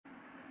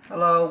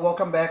Hello,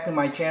 welcome back to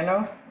my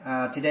channel.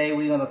 Today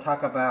we're going to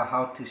talk about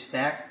how to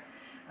stack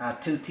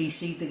two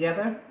TC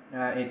together.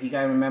 If you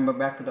guys remember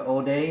back to the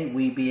old day,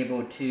 we'd be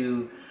able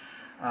to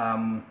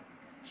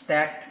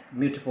stack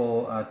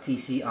multiple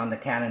TC on the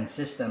Canon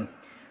system.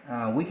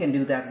 We can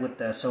do that with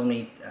the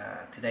Sony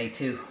today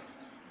too.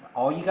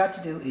 All you got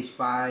to do is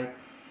buy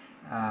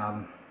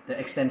the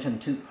extension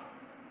tube.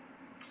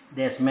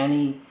 There's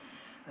many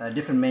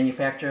different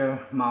manufacturer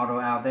model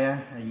out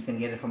there. You can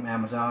get it from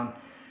Amazon.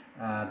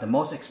 The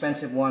most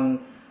expensive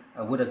one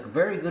with a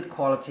very good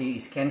quality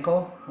is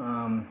Kenko,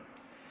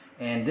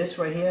 and this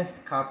right here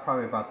cost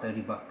probably about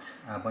 30 bucks.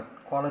 But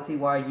quality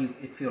wise,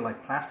 it feel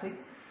like plastic,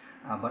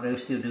 but it'll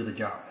still do the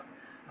job.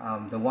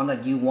 The one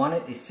that you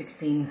wanted is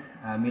 16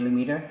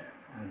 millimeter.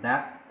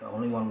 That the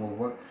only one will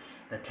work.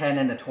 The 10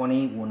 and the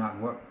 20 will not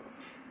work.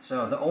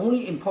 So the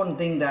only important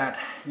thing that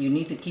you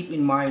need to keep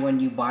in mind when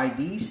you buy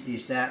these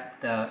is that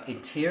the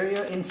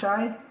interior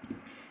inside,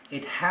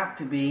 it have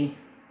to be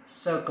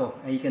circle,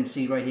 and you can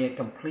see right here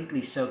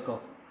completely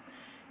circle.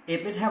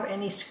 If it have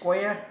any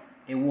square,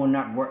 it will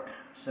not work.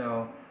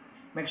 So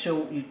make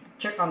sure you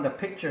check on the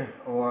picture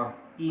or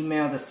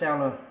email the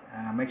seller,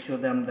 make sure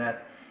them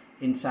that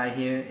inside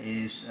here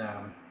is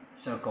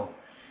circle.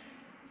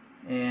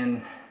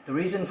 And the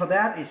reason for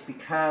that is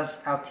because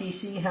our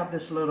TC have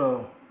this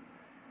little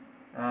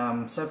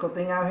circle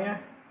thing out here.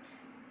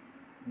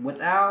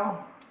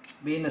 Without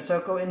being a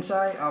circle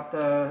inside of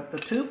the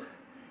tube,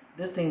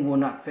 this thing will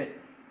not fit.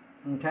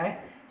 Okay,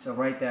 so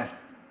right there,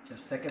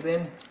 just take it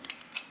in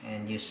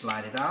and you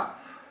slide it out,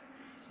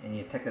 and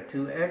you take a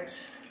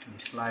 2X, you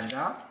slide it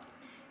out,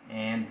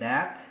 and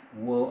that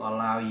will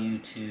allow you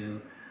to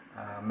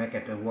make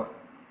it work.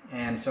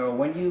 And so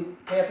when you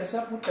pair this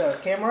up with the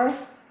camera,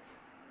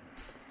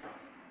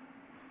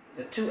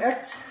 the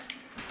 2X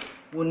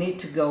will need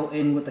to go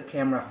in with the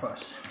camera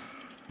first.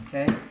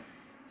 Okay,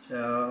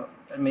 so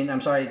I'm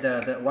sorry,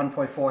 the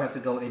 1.4 have to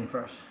go in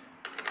first,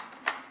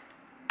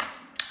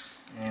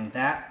 and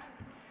that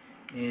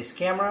is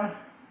camera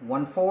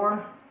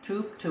 1.4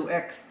 tube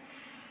 2X.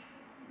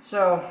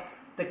 So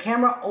the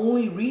camera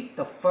only read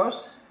the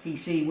first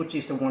TC, which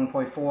is the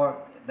 1.4.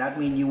 That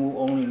means you will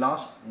only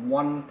lost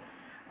one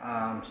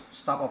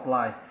stop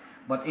apply,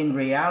 but in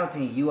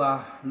reality you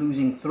are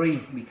losing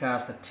 3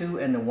 because the 2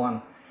 and the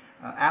 1.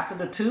 After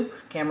the tube,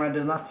 camera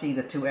does not see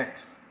the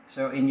 2X.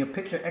 So in your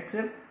picture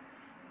exit,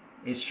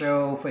 it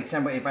show, for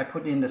example, if I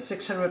put in the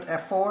 600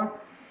 f4,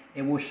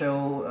 it will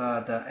show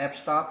the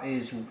f-stop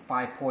is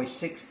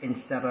 5.6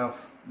 instead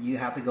of you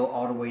have to go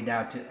all the way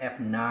down to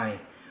f9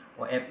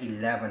 or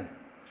f11.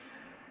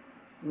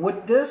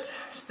 With this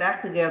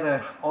stacked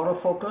together,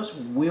 autofocus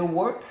will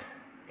work.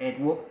 It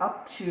will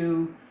up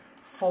to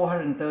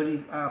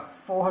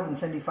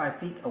 475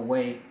 feet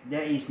away.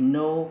 There is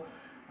no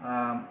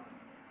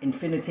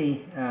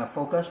infinity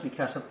focus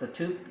because of the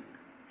tube.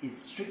 It's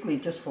strictly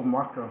just for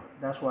macro.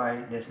 That's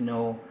why there's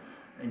no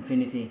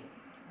infinity.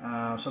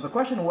 So the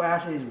question we'll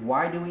ask is,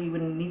 why do we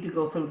even need to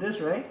go through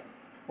this, right?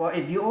 Well,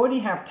 if you already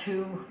have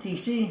two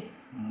TC,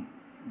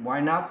 why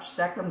not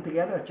stack them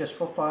together just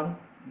for fun?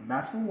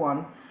 That's for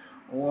one.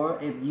 Or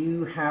if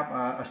you have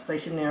a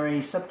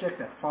stationary subject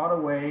that's far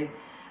away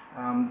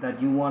that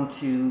you want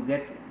to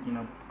get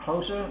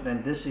closer,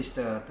 then this is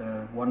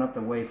the one of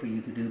the way for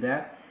you to do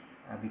that.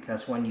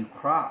 Because when you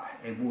crop,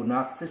 it will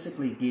not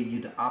physically give you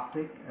the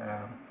optic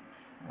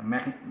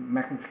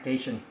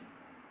magnification.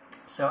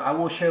 So I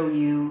will show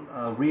you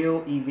a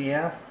real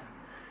EVF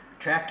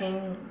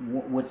tracking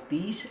with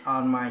these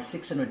on my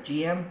 600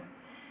 GM,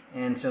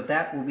 and so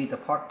that will be the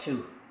part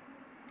 2.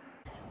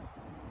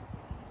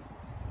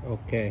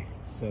 Okay,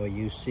 so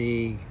you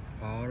see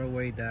all the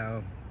way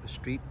down the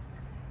street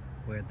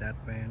where that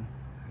van,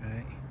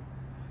 right?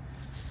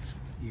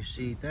 You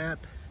see that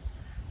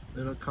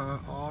little car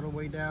all the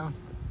way down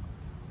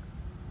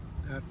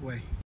that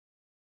way.